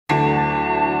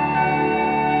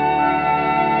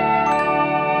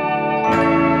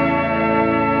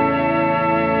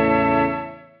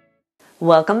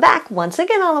Welcome back once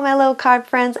again, all of my low carb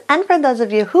friends, and for those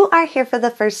of you who are here for the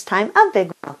first time, a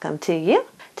big welcome to you.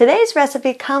 Today's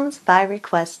recipe comes by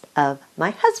request of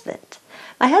my husband.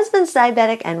 My husband's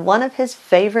diabetic and one of his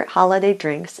favorite holiday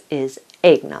drinks is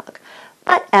eggnog.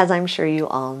 But as I'm sure you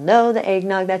all know, the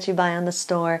eggnog that you buy on the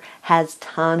store has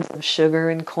tons of sugar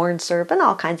and corn syrup and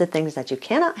all kinds of things that you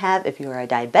cannot have if you are a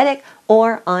diabetic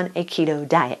or on a keto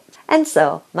diet. And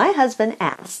so my husband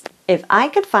asked if I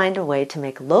could find a way to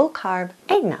make low-carb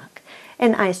eggnog.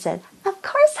 And I said, of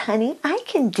course, honey, I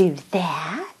can do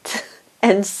that.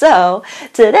 And so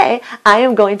today I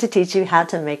am going to teach you how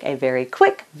to make a very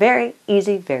quick, very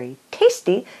easy, very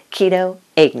tasty keto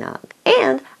eggnog.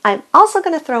 And I'm also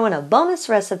going to throw in a bonus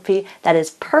recipe that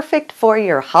is perfect for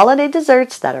your holiday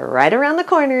desserts that are right around the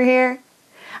corner here.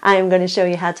 I am going to show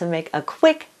you how to make a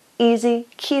quick, easy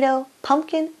keto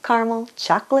pumpkin caramel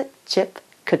chocolate chip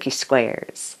cookie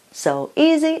squares. So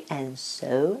easy and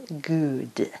so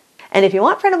good. And if you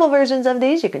want printable versions of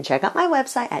these, you can check out my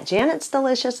website at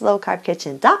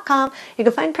janetsdeliciouslowcarbkitchen.com. You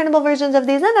can find printable versions of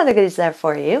these and other goodies there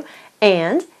for you.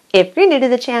 And if you're new to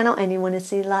the channel and you want to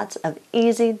see lots of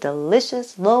easy,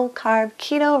 delicious, low-carb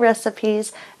keto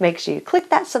recipes, make sure you click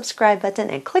that subscribe button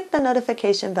and click the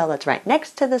notification bell that's right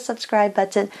next to the subscribe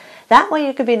button. That way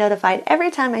you can be notified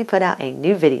every time I put out a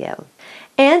new video.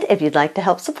 And if you'd like to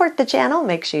help support the channel,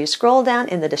 make sure you scroll down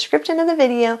in the description of the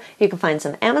video. You can find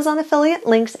some Amazon affiliate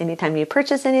links. Anytime you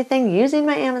purchase anything using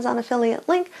my Amazon affiliate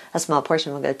link, a small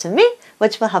portion will go to me,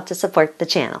 which will help to support the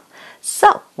channel.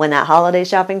 So when that holiday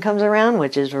shopping comes around,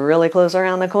 which is really close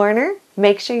around the corner,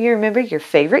 make sure you remember your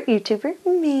favorite YouTuber,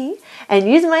 me, and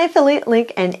use my affiliate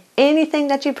link, and anything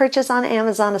that you purchase on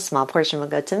Amazon, a small portion will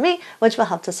go to me, which will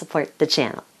help to support the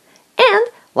channel. And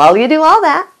while you do all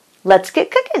that, let's get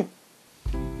cooking.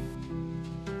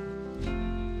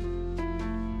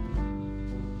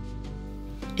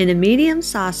 In a medium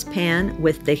saucepan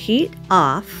with the heat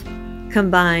off,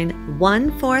 combine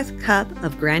 1/4 cup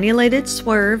of granulated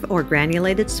swerve or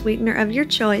granulated sweetener of your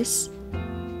choice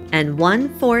and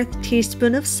 1/4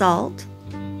 teaspoon of salt.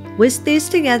 Whisk these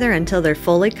together until they're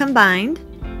fully combined.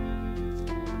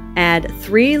 Add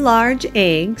 3 large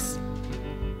eggs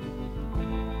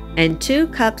and 2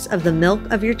 cups of the milk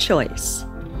of your choice.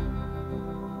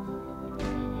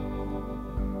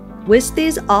 Whisk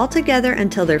these all together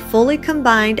until they're fully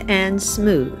combined and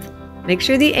smooth. Make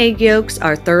sure the egg yolks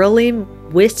are thoroughly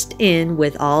whisked in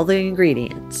with all the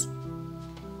ingredients.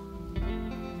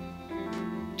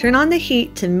 Turn on the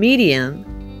heat to medium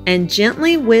and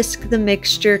gently whisk the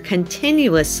mixture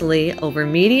continuously over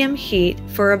medium heat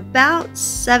for about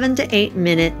 7 to 8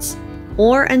 minutes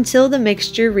or until the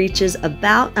mixture reaches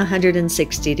about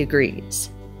 160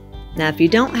 degrees. Now, if you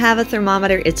don't have a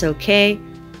thermometer, it's okay.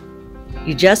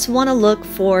 You just want to look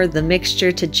for the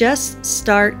mixture to just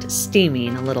start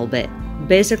steaming a little bit.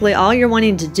 Basically, all you're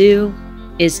wanting to do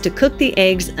is to cook the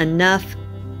eggs enough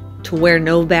to where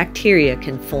no bacteria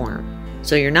can form.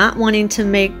 So you're not wanting to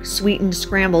make sweetened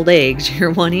scrambled eggs.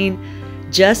 You're wanting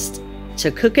just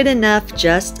to cook it enough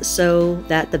just so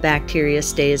that the bacteria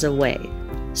stays away.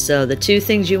 So the two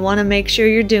things you want to make sure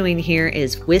you're doing here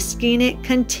is whisking it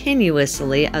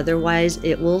continuously, otherwise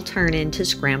it will turn into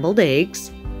scrambled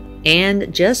eggs,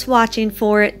 and just watching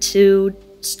for it to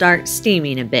start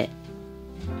steaming a bit.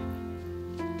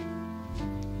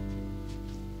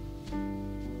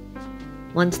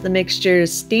 Once the mixture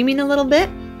is steaming a little bit,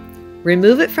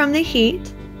 remove it from the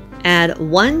heat, add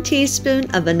 1 teaspoon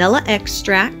of vanilla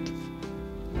extract,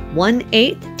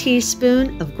 1/8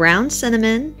 teaspoon of ground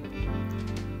cinnamon,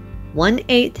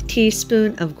 1/8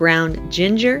 teaspoon of ground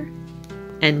ginger,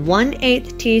 and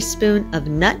 1/8 teaspoon of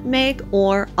nutmeg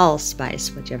or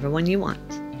allspice, whichever one you want.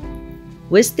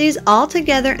 Whisk these all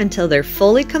together until they're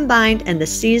fully combined and the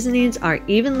seasonings are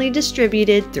evenly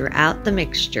distributed throughout the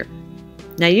mixture.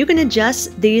 Now you can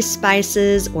adjust these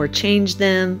spices or change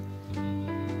them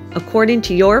according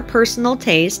to your personal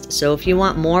taste. So if you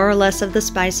want more or less of the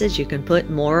spices, you can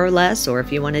put more or less, or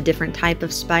if you want a different type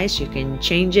of spice, you can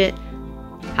change it.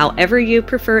 However you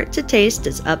prefer it to taste,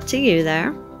 it's up to you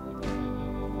there.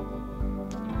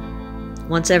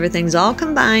 Once everything's all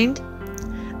combined,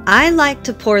 I like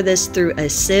to pour this through a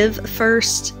sieve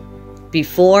first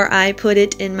before I put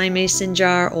it in my mason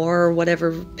jar or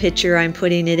whatever pitcher I'm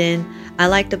putting it in. I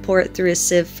like to pour it through a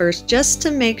sieve first just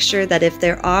to make sure that if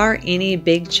there are any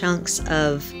big chunks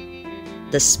of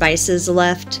the spices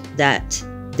left, that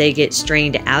they get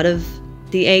strained out of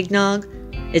the eggnog.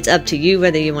 It's up to you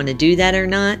whether you want to do that or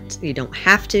not. You don't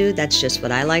have to. That's just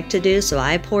what I like to do. So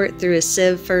I pour it through a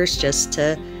sieve first just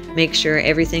to make sure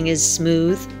everything is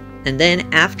smooth. And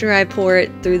then after I pour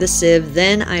it through the sieve,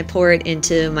 then I pour it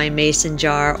into my mason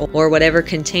jar or whatever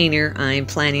container I'm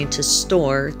planning to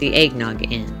store the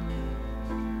eggnog in.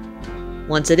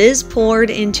 Once it is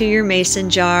poured into your mason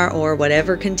jar or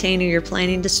whatever container you're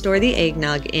planning to store the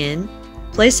eggnog in,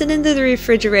 place it into the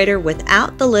refrigerator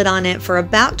without the lid on it for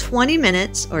about 20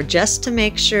 minutes, or just to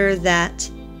make sure that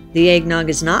the eggnog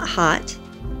is not hot.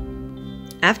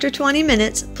 After 20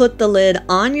 minutes, put the lid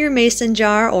on your mason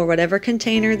jar or whatever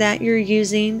container that you're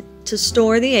using to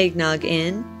store the eggnog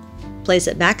in. Place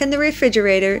it back in the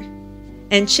refrigerator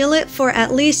and chill it for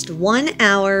at least 1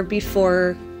 hour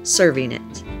before serving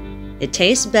it. It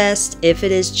tastes best if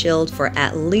it is chilled for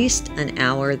at least an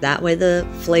hour. That way the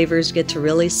flavors get to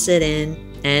really sit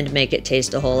in and make it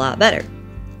taste a whole lot better.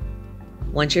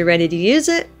 Once you're ready to use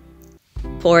it,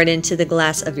 pour it into the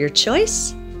glass of your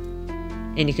choice.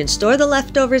 And you can store the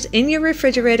leftovers in your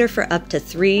refrigerator for up to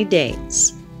 3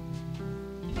 days.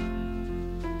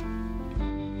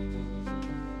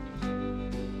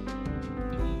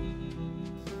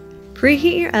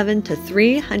 Preheat your oven to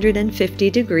 350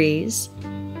 degrees.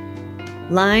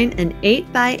 Line an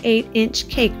 8 by 8 inch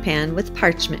cake pan with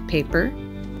parchment paper.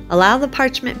 Allow the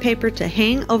parchment paper to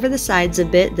hang over the sides a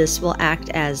bit. This will act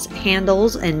as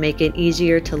handles and make it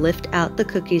easier to lift out the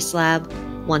cookie slab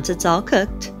once it's all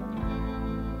cooked.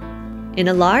 In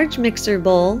a large mixer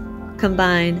bowl,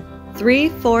 combine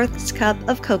 3/4 cup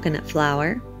of coconut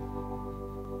flour,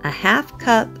 a half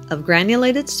cup of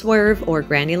granulated swerve or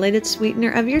granulated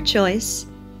sweetener of your choice,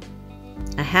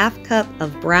 a half cup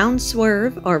of brown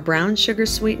swerve or brown sugar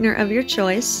sweetener of your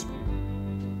choice,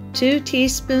 2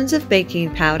 teaspoons of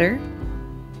baking powder,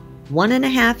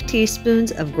 1½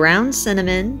 teaspoons of ground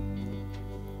cinnamon,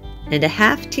 and a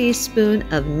 ½ teaspoon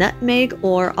of nutmeg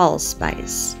or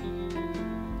allspice,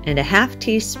 and a ½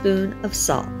 teaspoon of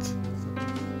salt.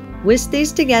 Whisk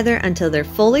these together until they're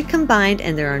fully combined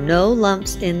and there are no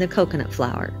lumps in the coconut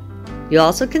flour. You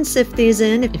also can sift these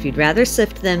in if you'd rather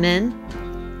sift them in.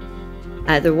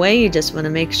 Either way, you just want to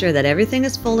make sure that everything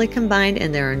is fully combined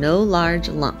and there are no large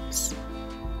lumps.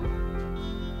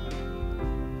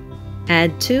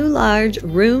 Add 2 large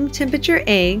room temperature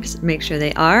eggs. Make sure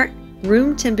they are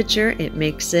room temperature. It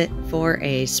makes it for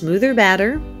a smoother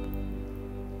batter.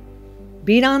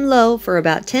 Beat on low for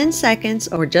about 10 seconds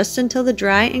or just until the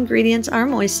dry ingredients are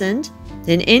moistened.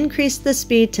 Then increase the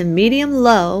speed to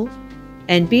medium-low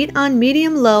and beat on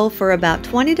medium-low for about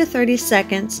 20 to 30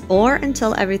 seconds or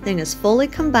until everything is fully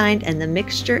combined and the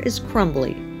mixture is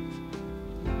crumbly.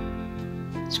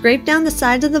 Scrape down the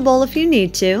sides of the bowl if you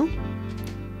need to.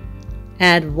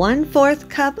 Add 1/4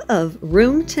 cup of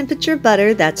room temperature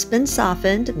butter that's been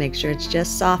softened. Make sure it's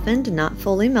just softened, not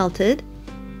fully melted.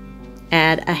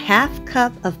 Add a ½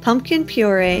 cup of pumpkin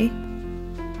puree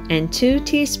and 2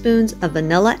 teaspoons of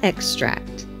vanilla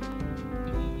extract.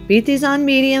 Beat these on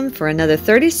medium for another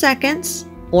 30 seconds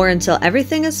or until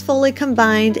everything is fully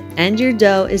combined and your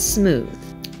dough is smooth.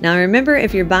 Now remember,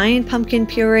 if you're buying pumpkin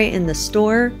puree in the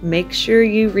store, make sure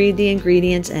you read the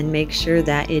ingredients and make sure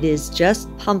that it is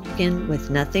just pumpkin with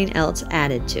nothing else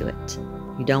added to it.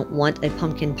 You don't want a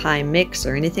pumpkin pie mix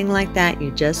or anything like that,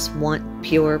 you just want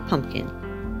pure pumpkin.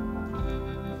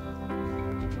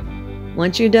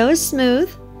 Once your dough is smooth,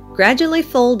 gradually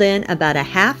fold in about a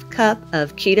 ½ cup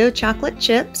of keto chocolate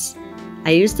chips.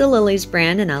 I use the Lily's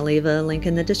brand and I'll leave a link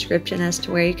in the description as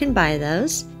to where you can buy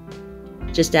those.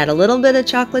 Just add a little bit of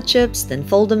chocolate chips, then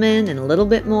fold them in and a little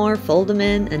bit more, fold them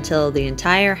in until the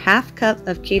entire ½ cup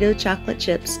of keto chocolate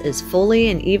chips is fully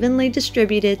and evenly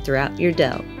distributed throughout your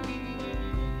dough.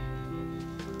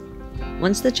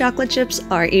 Once the chocolate chips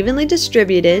are evenly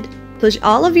distributed, push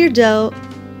all of your dough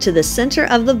to the center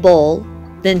of the bowl,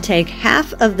 then take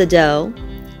half of the dough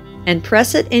and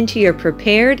press it into your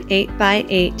prepared 8 by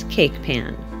 8 cake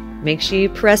pan. Make sure you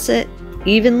press it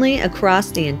evenly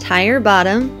across the entire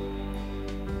bottom.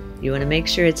 You want to make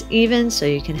sure it's even so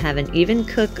you can have an even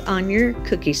cook on your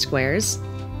cookie squares.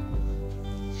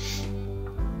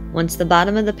 Once the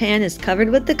bottom of the pan is covered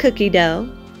with the cookie dough,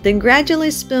 then gradually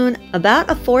spoon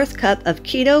about a 1/4 cup of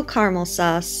keto caramel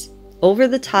sauce over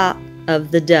the top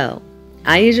of the dough.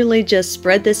 I usually just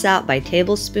spread this out by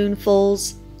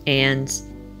tablespoonfuls and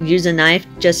use a knife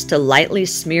just to lightly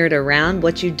smear it around.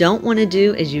 What you don't want to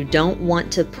do is you don't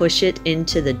want to push it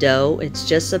into the dough. It's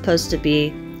just supposed to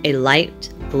be a light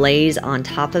glaze on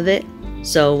top of it.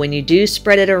 So when you do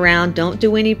spread it around, don't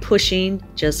do any pushing,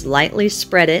 just lightly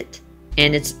spread it.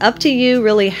 And it's up to you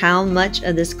really how much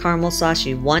of this caramel sauce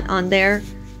you want on there.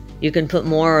 You can put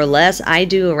more or less. I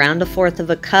do around a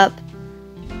 1/4 cup.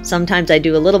 Sometimes I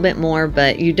do a little bit more,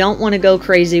 but you don't want to go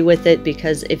crazy with it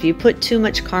because if you put too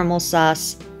much caramel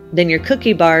sauce, then your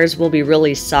cookie bars will be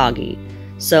really soggy.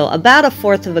 So about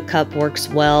 1/4 of a cup works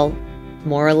well,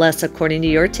 more or less according to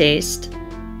your taste.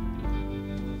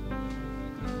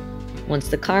 Once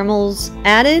the caramel's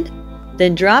added,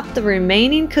 then drop the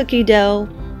remaining cookie dough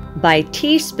by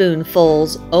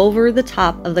teaspoonfuls over the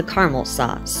top of the caramel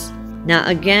sauce. Now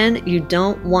again, you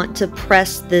don't want to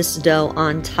press this dough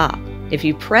on top. If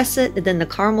you press it, then the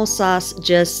caramel sauce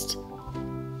just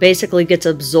basically gets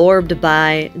absorbed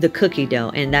by the cookie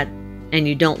dough, and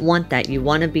you don't want that. You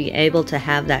want to be able to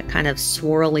have that kind of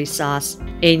swirly sauce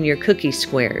in your cookie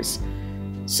squares.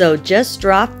 So just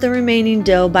drop the remaining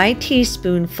dough by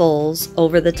teaspoonfuls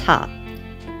over the top.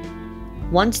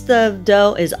 Once the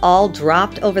dough is all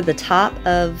dropped over the top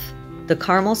of the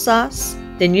caramel sauce,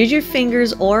 then use your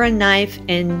fingers or a knife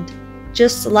and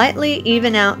just slightly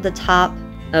even out the top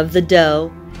of the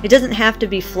dough. It doesn't have to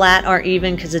be flat or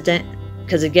even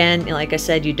because again, like I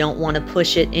said, you don't want to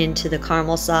push it into the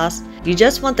caramel sauce. You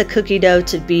just want the cookie dough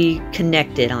to be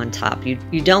connected on top.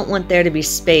 You don't want there to be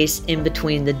space in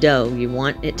between the dough. You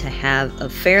want it to have a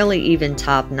fairly even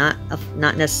top, not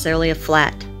necessarily a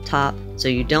flat top. So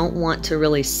you don't want to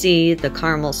really see the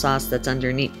caramel sauce that's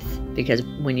underneath, because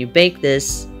when you bake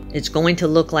this, it's going to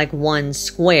look like one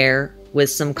square with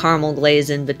some caramel glaze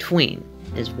in between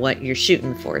is what you're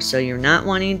shooting for. So you're not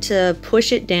wanting to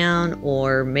push it down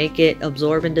or make it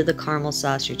absorb into the caramel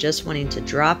sauce. You're just wanting to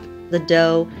drop the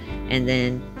dough and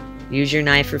then use your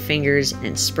knife or fingers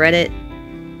and spread it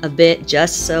a bit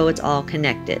just so it's all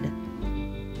connected.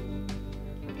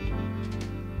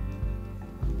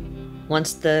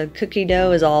 Once the cookie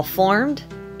dough is all formed,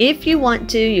 if you want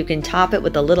to, you can top it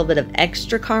with a little bit of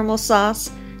extra caramel sauce.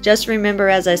 Just remember,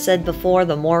 as I said before,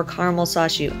 the more caramel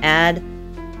sauce you add,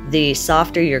 the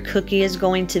softer your cookie is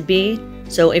going to be.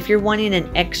 So if you're wanting an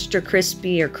extra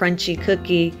crispy or crunchy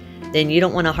cookie, then you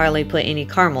don't want to hardly put any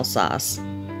caramel sauce.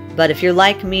 But if you're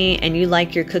like me and you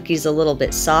like your cookies a little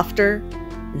bit softer,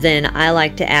 then I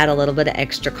like to add a little bit of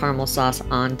extra caramel sauce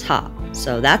on top.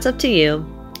 So that's up to you.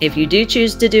 If you do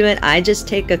choose to do it, I just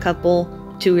take a couple,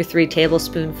 2 or 3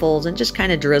 tablespoonfuls and just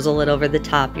kind of drizzle it over the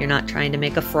top. You're not trying to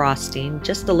make a frosting,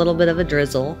 just a little bit of a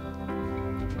drizzle.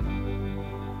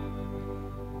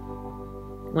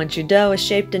 Once your dough is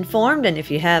shaped and formed, and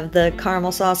if you have the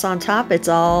caramel sauce on top, it's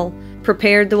all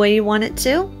prepared the way you want it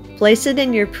to, place it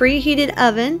in your preheated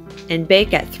oven and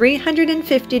bake at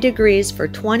 350 degrees for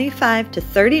 25 to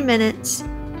 30 minutes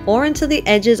or until the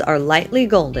edges are lightly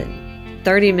golden.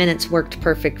 30 minutes worked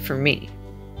perfect for me.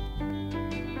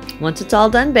 Once it's all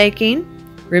done baking,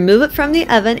 remove it from the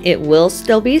oven. It will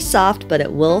still be soft, but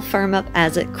it will firm up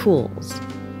as it cools.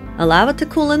 Allow it to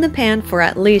cool in the pan for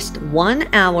at least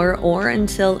 1 hour or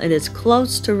until it is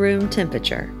close to room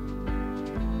temperature.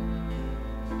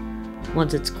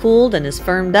 Once it's cooled and is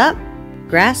firmed up,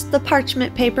 grasp the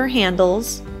parchment paper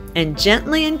handles and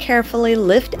gently and carefully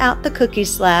lift out the cookie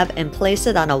slab and place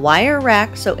it on a wire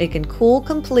rack so it can cool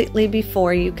completely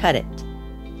before you cut it.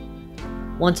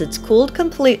 Once it's cooled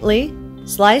completely,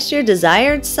 slice your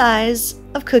desired size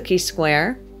of cookie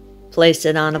square, place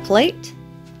it on a plate,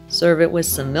 serve it with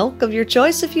some milk of your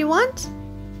choice if you want,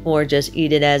 or just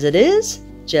eat it as it is.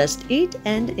 Just eat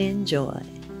and enjoy.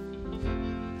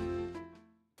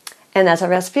 And that's our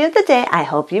recipe of the day. I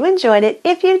hope you enjoyed it.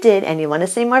 If you did and you want to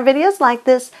see more videos like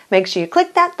this, make sure you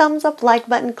click that thumbs up like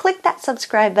button, click that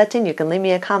subscribe button. You can leave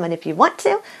me a comment if you want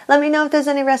to. Let me know if there's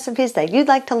any recipes that you'd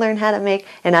like to learn how to make,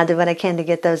 and I'll do what I can to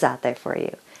get those out there for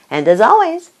you. And as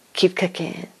always, keep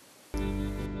cooking.